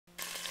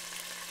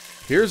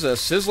Here's a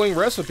sizzling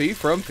recipe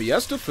from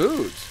Fiesta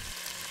Foods.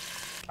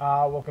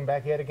 Welcome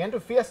back yet again to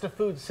Fiesta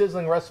Foods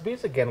Sizzling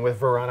Recipes, again with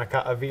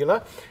Veronica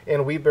Avila.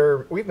 And we've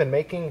been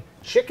making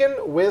chicken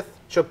with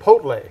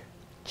chipotle.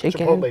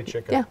 Chipotle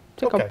chicken. Yeah,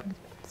 chicken. Okay.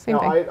 Same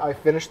now thing. I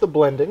finished the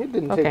blending. It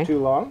didn't take too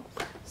long.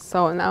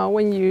 So now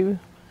when you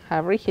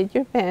have reheat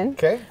your pan,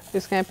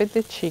 just gonna put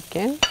the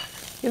chicken.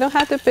 You don't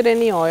have to put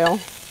any oil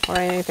or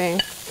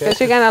anything, because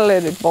you're gonna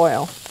let it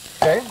boil.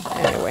 Okay.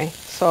 Anyway,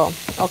 so,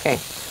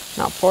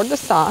 now for the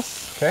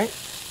sauce. Okay.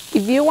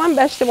 If you want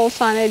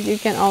vegetables on it, you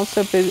can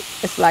also put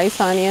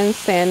sliced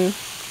onions and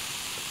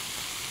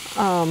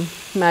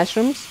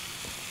mushrooms.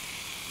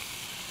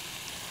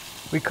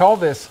 We call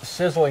this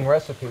sizzling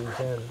recipes,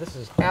 and this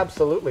is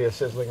absolutely a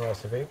sizzling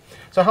recipe.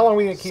 So how long are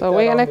we gonna keep that on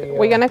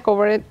we're gonna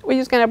cover it. We're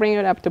just gonna bring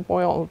it up to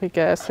boil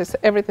because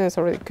everything is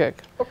already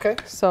cooked. Okay.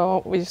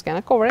 So we're just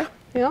gonna cover it,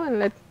 and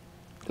let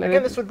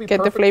Again, this would be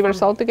get the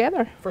flavors all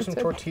together. For some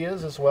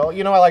tortillas as well.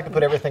 You know, I like to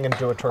put everything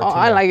into a tortilla. Oh,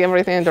 I like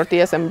everything in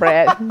tortillas and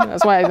bread.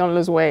 That's why I don't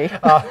lose weight.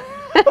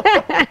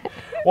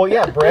 Well,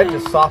 yeah, bread to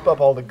sop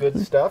up all the good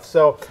stuff.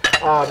 So,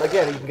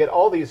 again, you can get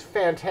all these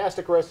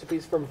fantastic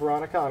recipes from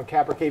Veronica on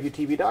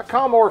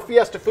CapraKVTV.com or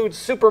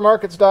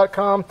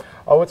FiestaFoodsSupermarkets.com.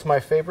 Oh, it's my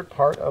favorite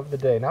part of the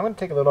day. Now I'm going to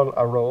take a little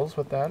rolls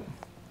with that.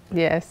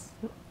 Yes,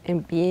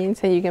 and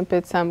beans, and you can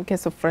put some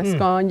queso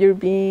fresco on your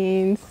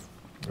beans.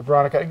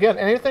 Veronica, again,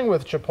 anything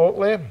with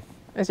chipotle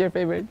is your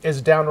favorite.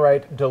 Is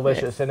downright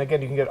delicious. Yes. And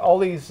again, you can get all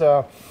these foods,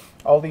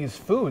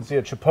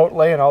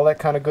 chipotle and all that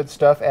kind of good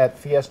stuff at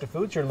Fiesta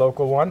Foods, your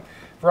local one.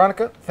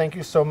 Veronica, thank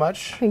you so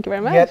much. Thank you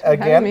very much. Yet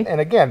again, and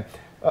again,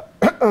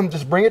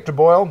 just bring it to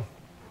boil.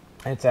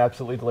 It's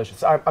absolutely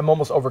delicious. I'm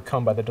almost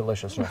overcome by the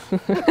deliciousness.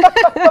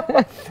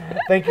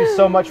 Thank you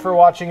so much for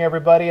watching,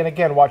 everybody. And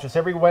again, watch us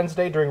every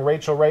Wednesday during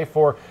Rachel Ray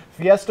for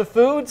Fiesta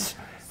Foods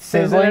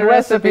Sizzling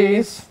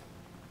Recipes.